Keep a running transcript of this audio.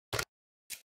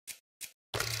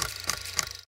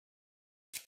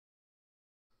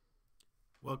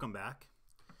Welcome back.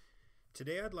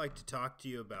 Today I'd like to talk to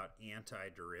you about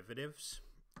antiderivatives,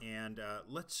 and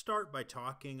let's start by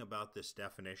talking about this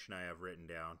definition I have written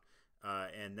down,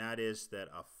 and that is that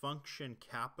a function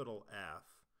capital F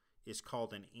is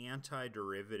called an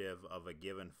antiderivative of a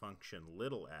given function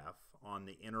little f on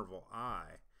the interval I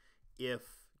if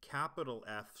capital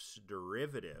F's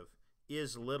derivative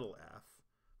is little f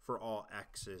for all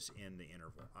x's in the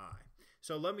interval I.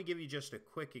 So let me give you just a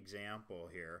quick example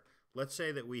here. Let's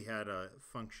say that we had a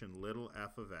function little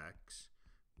f of x,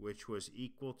 which was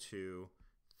equal to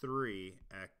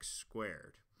 3x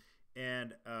squared.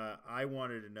 And I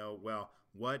wanted to know, well,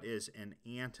 what is an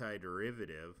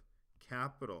antiderivative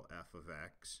capital F of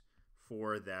x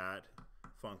for that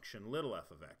function little f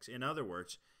of x? In other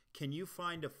words, can you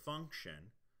find a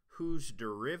function whose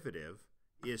derivative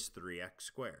is 3x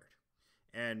squared?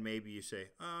 And maybe you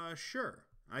say, sure,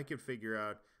 I could figure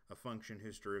out a function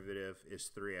whose derivative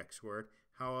is 3x squared.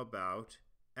 How about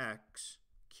x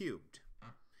cubed?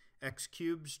 X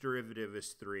cubed's derivative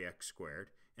is 3x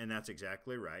squared, and that's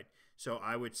exactly right. So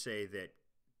I would say that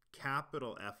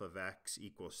capital F of x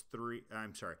equals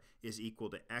is equal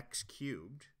to x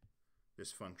cubed,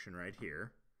 this function right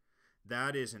here.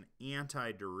 That is an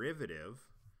antiderivative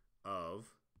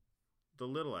of the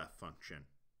little f function,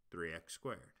 3x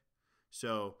squared.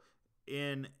 So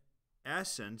in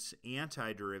essence,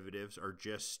 antiderivatives are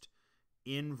just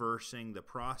inversing the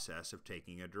process of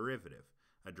taking a derivative.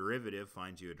 A derivative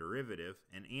finds you a derivative.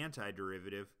 An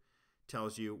antiderivative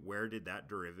tells you where did that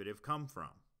derivative come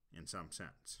from, in some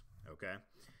sense. Okay?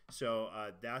 So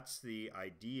that's the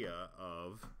idea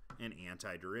of an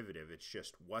antiderivative. It's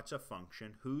just what's a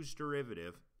function whose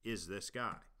derivative is this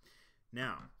guy.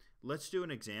 Now, let's do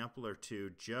an example or two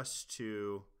just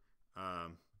to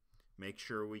make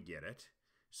sure we get it.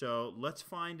 So let's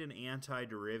find an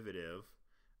antiderivative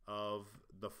of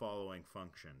the following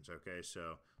functions. Okay,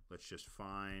 so let's just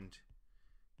find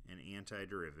an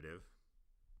antiderivative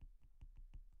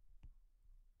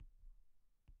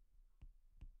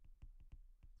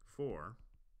for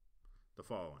the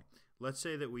following. Let's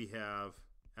say that we have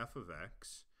f of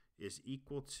x is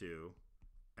equal to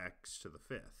x to the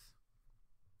fifth.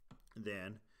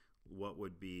 Then what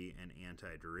would be an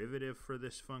antiderivative for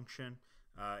this function?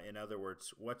 In other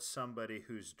words, what's somebody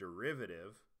whose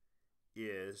derivative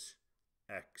is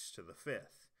x to the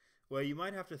fifth? Well, you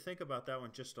might have to think about that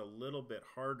one just a little bit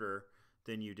harder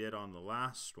than you did on the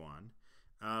last one,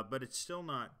 but it's still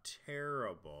not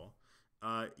terrible.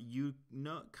 You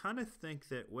kind of think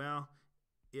that, well,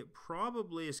 it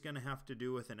probably is going to have to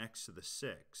do with an x to the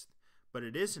sixth. But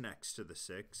it is an x to the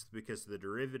sixth because the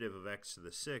derivative of x to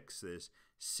the sixth is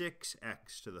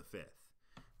 6x to the fifth.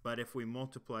 But if we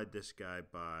multiplied this guy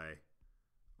by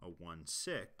a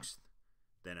 1/6,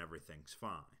 then everything's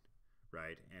fine,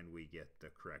 right? And we get the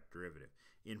correct derivative.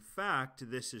 In fact,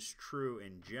 this is true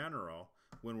in general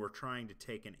when we're trying to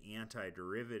take an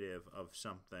antiderivative of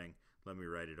something. Let me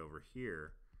write it over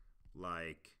here.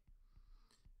 Like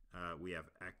we have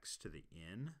x to the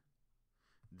n.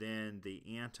 Then the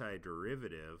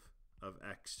antiderivative of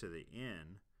x to the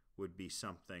n would be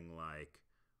something like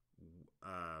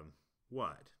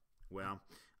what? Well,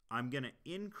 I'm going to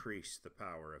increase the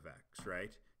power of x,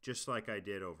 right? Just like I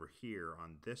did over here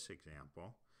on this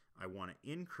example. I want to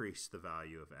increase the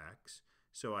value of x,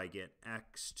 so I get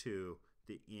x to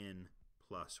the n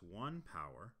plus 1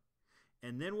 power.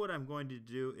 And then what I'm going to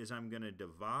do is I'm going to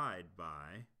divide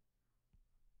by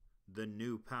the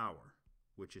new power,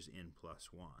 which is n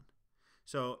plus 1.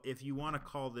 So if you want to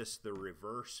call this the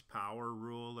reverse power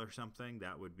rule or something,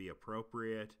 that would be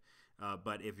appropriate.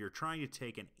 But if you're trying to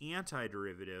take an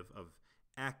antiderivative of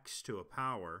x to a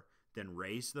power, then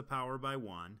raise the power by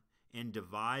 1 and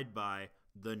divide by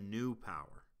the new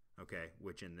power, okay,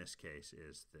 which in this case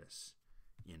is this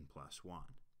n plus 1.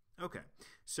 Okay,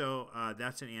 so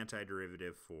that's an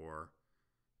antiderivative for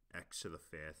x to the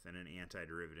fifth, and an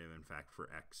antiderivative, in fact,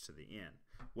 for x to the n.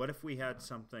 What if we had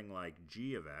something like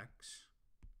g of x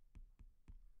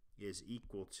is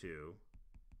equal to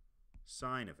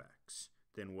sine of x?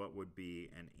 Then what would be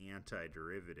an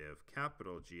antiderivative,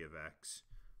 capital G of x,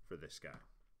 for this guy?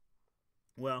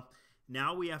 Well,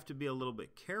 now we have to be a little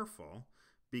bit careful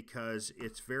because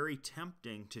it's very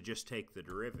tempting to just take the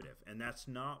derivative, and that's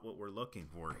not what we're looking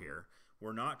for here.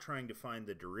 We're not trying to find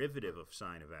the derivative of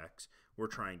sine of x. We're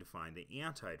trying to find the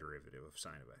antiderivative of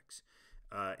sine of x.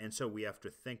 And so we have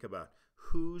to think about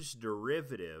whose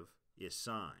derivative is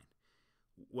sine.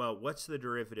 Well, what's the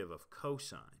derivative of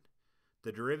cosine?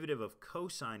 The derivative of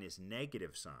cosine is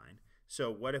negative sine.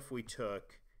 So what if we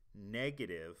took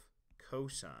negative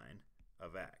cosine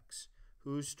of x?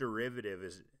 Whose derivative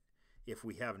if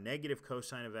we have negative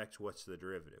cosine of x, what's the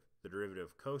derivative? The derivative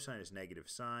of cosine is negative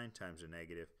sine times a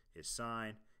negative is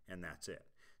sine, and that's it.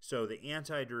 So the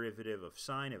antiderivative of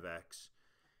sine of x,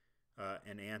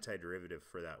 an antiderivative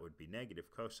for that would be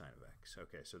negative cosine of x.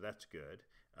 Okay, so that's good.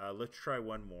 Let's try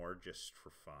one more just for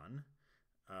fun.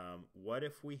 What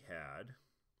if we had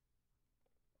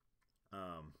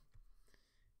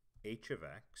h of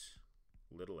x,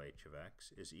 little h of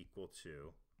x, is equal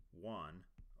to 1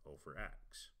 over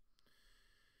x?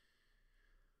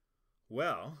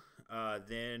 Well,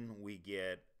 then we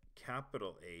get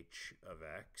capital H of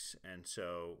x, and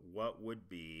so what would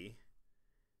be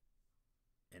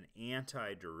an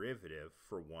antiderivative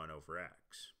for 1 over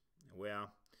x?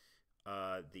 Well,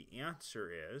 the answer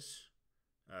is,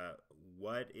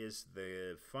 what is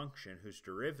the function whose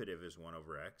derivative is 1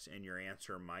 over x? And your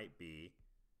answer might be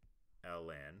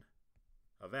ln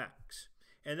of x.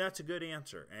 And that's a good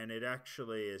answer, and it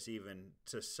actually is even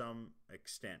to some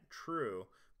extent true,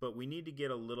 but we need to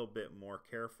get a little bit more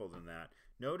careful than that.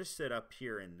 Notice that up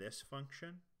here in this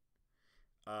function,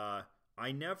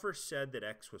 I never said that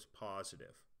x was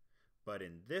positive, but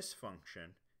in this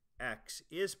function, x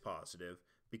is positive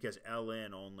because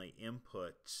ln only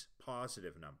inputs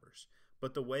positive numbers.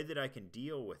 But the way that I can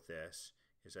deal with this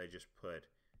is I just put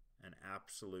an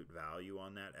absolute value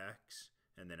on that x,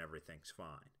 and then everything's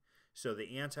fine. So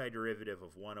the antiderivative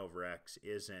of 1 over x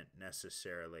isn't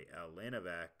necessarily ln of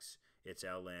x, it's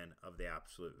ln of the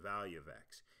absolute value of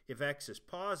x. If x is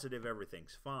positive,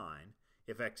 everything's fine.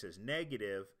 If x is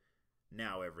negative,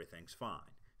 now everything's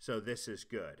fine. So this is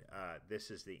good.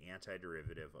 This is the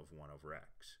antiderivative of 1 over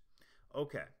x.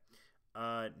 Okay,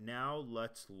 now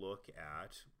let's look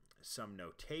at some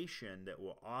notation that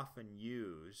we'll often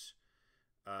use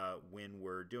when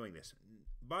we're doing this.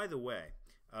 By the way,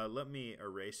 let me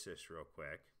erase this real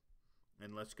quick,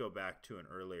 and let's go back to an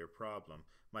earlier problem.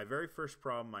 My very first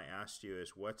problem I asked you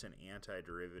is what's an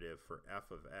antiderivative for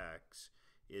f of x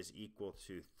is equal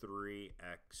to 3x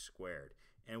squared.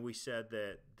 And we said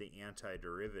that the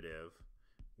antiderivative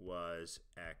was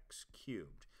x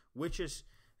cubed,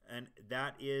 and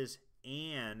that is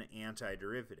an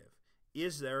antiderivative.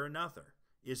 Is there another?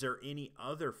 Is there any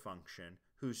other function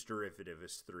whose derivative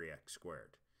is 3x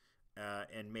squared?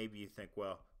 And maybe you think,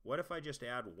 well, what if I just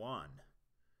add 1?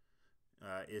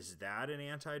 Is that an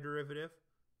antiderivative?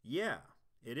 Yeah,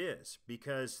 it is,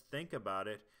 because think about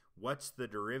it. What's the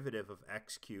derivative of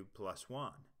x cubed plus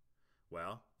 1?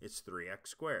 Well, it's 3x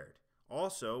squared.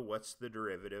 Also, what's the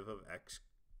derivative of x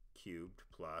cubed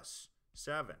plus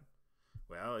 7?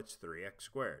 Well, it's 3x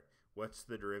squared. What's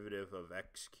the derivative of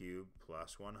x cubed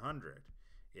plus 100?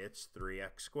 It's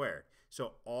 3x squared.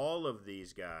 So all of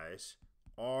these guys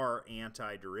are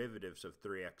antiderivatives of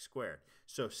 3x squared.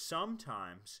 So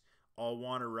sometimes I'll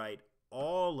want to write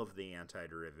all of the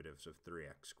antiderivatives of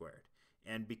 3x squared.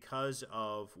 And because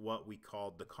of what we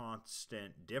called the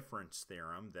constant difference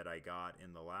theorem that I got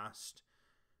in the last,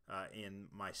 in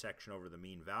my section over the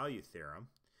mean value theorem,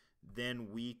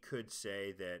 then we could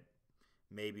say that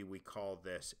maybe we call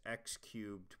this x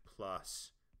cubed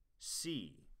plus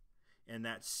c. And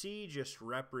that c just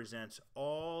represents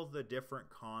all the different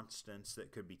constants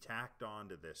that could be tacked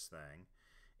onto this thing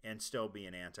and still be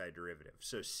an antiderivative.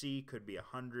 So c could be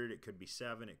 100, it could be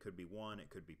 7, it could be 1, it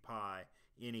could be pi,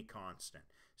 any constant.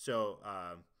 So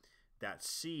that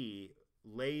c,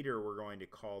 later we're going to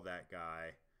call that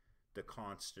guy the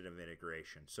constant of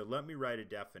integration. So let me write a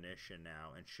definition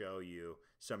now and show you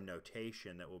some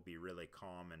notation that will be really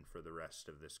common for the rest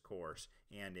of this course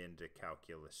and into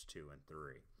Calculus 2 and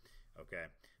 3. Okay,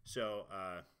 so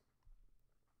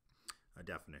a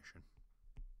definition.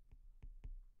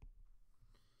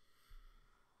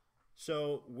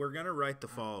 So we're going to write the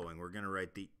following. We're going to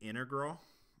write the integral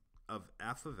of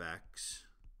f of x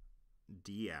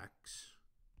dx,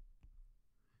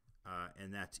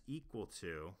 and that's equal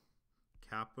to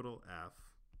capital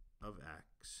F of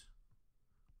x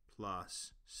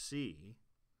plus c,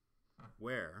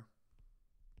 where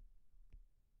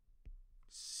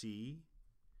c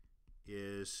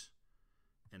is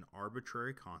an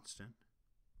arbitrary constant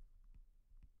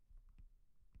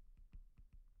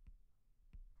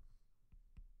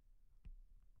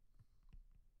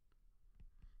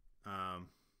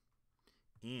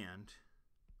and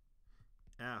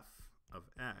f of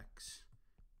x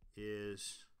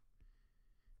is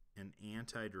an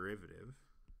antiderivative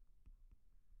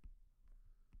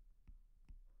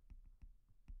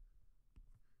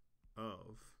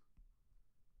of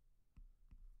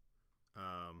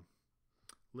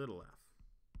little f.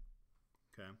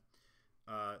 Okay.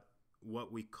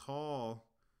 What we call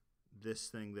this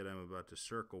thing that I'm about to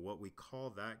circle, what we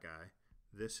call that guy,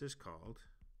 this is called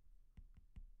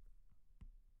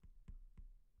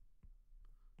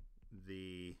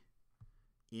the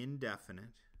indefinite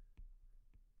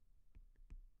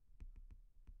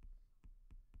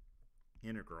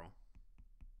integral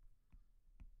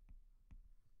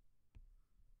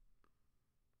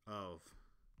of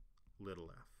little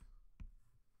f.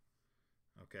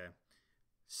 Okay,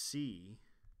 C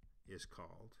is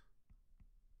called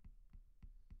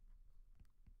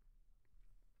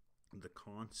the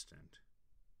constant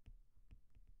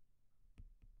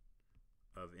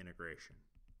of integration.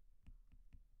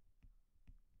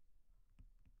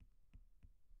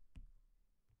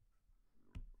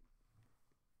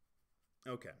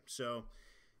 Okay, so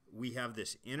we have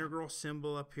this integral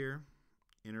symbol up here,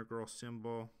 integral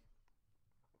symbol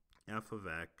f of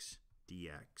x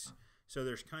dx. So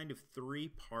there's kind of three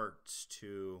parts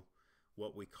to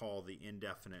what we call the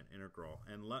indefinite integral.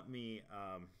 And let me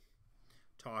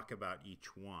talk about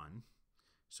each one.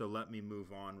 So let me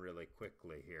move on really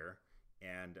quickly here.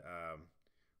 And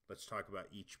let's talk about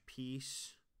each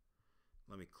piece.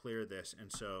 Let me clear this.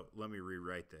 And so let me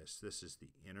rewrite this. This is the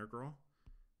integral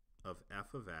of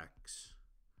f of x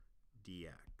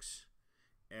dx.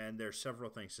 And there's several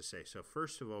things to say. So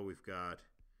first of all, we've got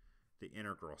the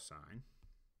integral sign.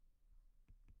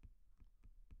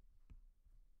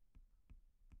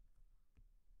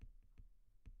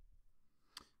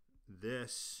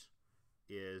 This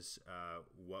is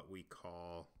what we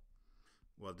call,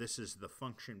 well, this is the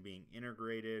function being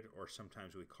integrated, or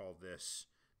sometimes we call this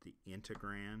the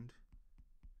integrand.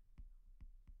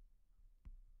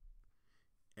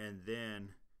 And then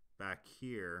back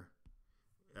here,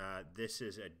 this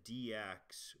is a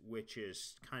dx, which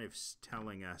is kind of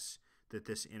telling us that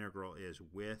this integral is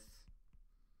with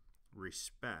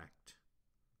respect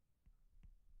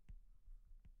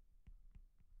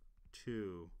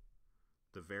to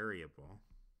the variable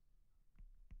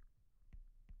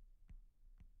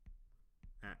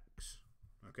x.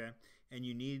 Okay? And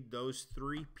you need those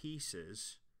three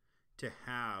pieces to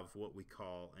have what we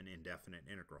call an indefinite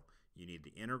integral. You need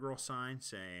the integral sign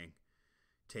saying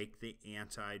take the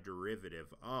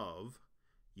antiderivative of.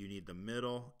 You need the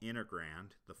middle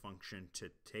integrand, the function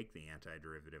to take the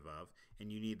antiderivative of,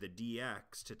 and you need the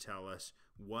dx to tell us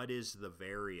what is the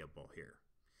variable here.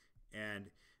 And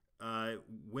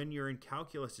when you're in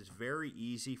calculus, it's very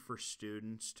easy for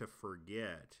students to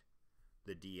forget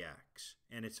the dx,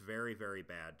 and it's very, very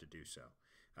bad to do so.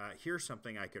 Here's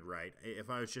something I could write. If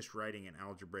I was just writing an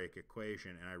algebraic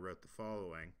equation and I wrote the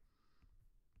following,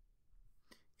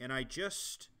 and I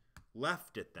just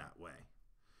left it that way.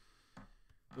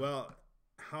 Well,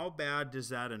 how bad does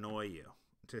that annoy you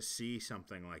to see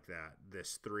something like that,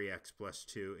 this 3x plus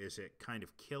 2? Is it kind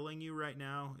of killing you right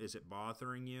now? Is it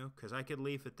bothering you? Because I could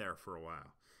leave it there for a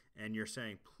while. And you're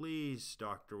saying, please,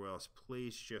 Dr. Willis,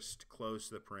 please just close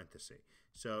the parenthesis.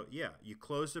 So, yeah, you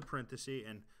close the parenthesis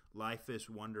and life is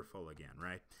wonderful again,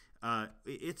 right?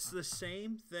 It's the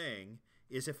same thing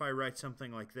as if I write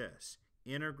something like this,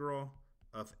 integral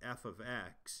of f of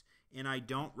x, and I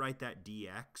don't write that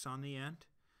dx on the end.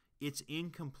 It's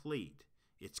incomplete.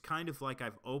 It's kind of like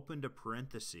I've opened a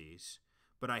parenthesis,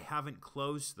 but I haven't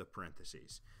closed the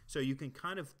parentheses. So you can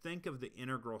kind of think of the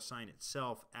integral sign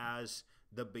itself as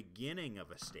the beginning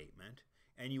of a statement,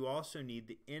 and you also need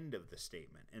the end of the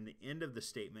statement. And the end of the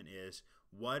statement is,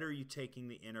 what are you taking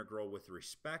the integral with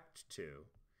respect to?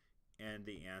 And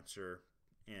the answer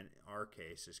in our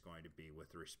case is going to be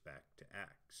with respect to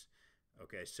x.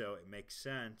 Okay, so it makes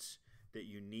sense that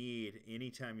you need,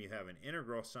 anytime you have an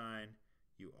integral sign,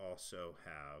 you also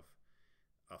have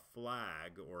a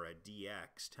flag or a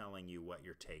dx telling you what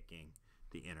you're taking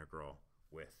the integral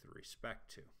with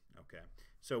respect to. Okay,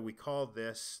 so we call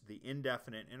this the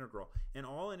indefinite integral. And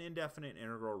all an indefinite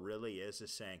integral really is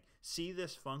saying, see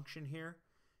this function here?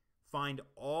 Find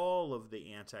all of the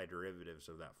antiderivatives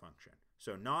of that function.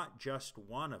 So not just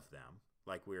one of them,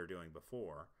 like we were doing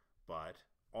before, but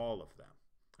all of them.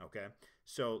 Okay,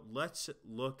 so let's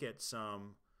look at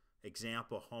some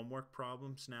example homework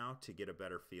problems now to get a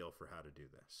better feel for how to do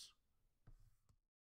this.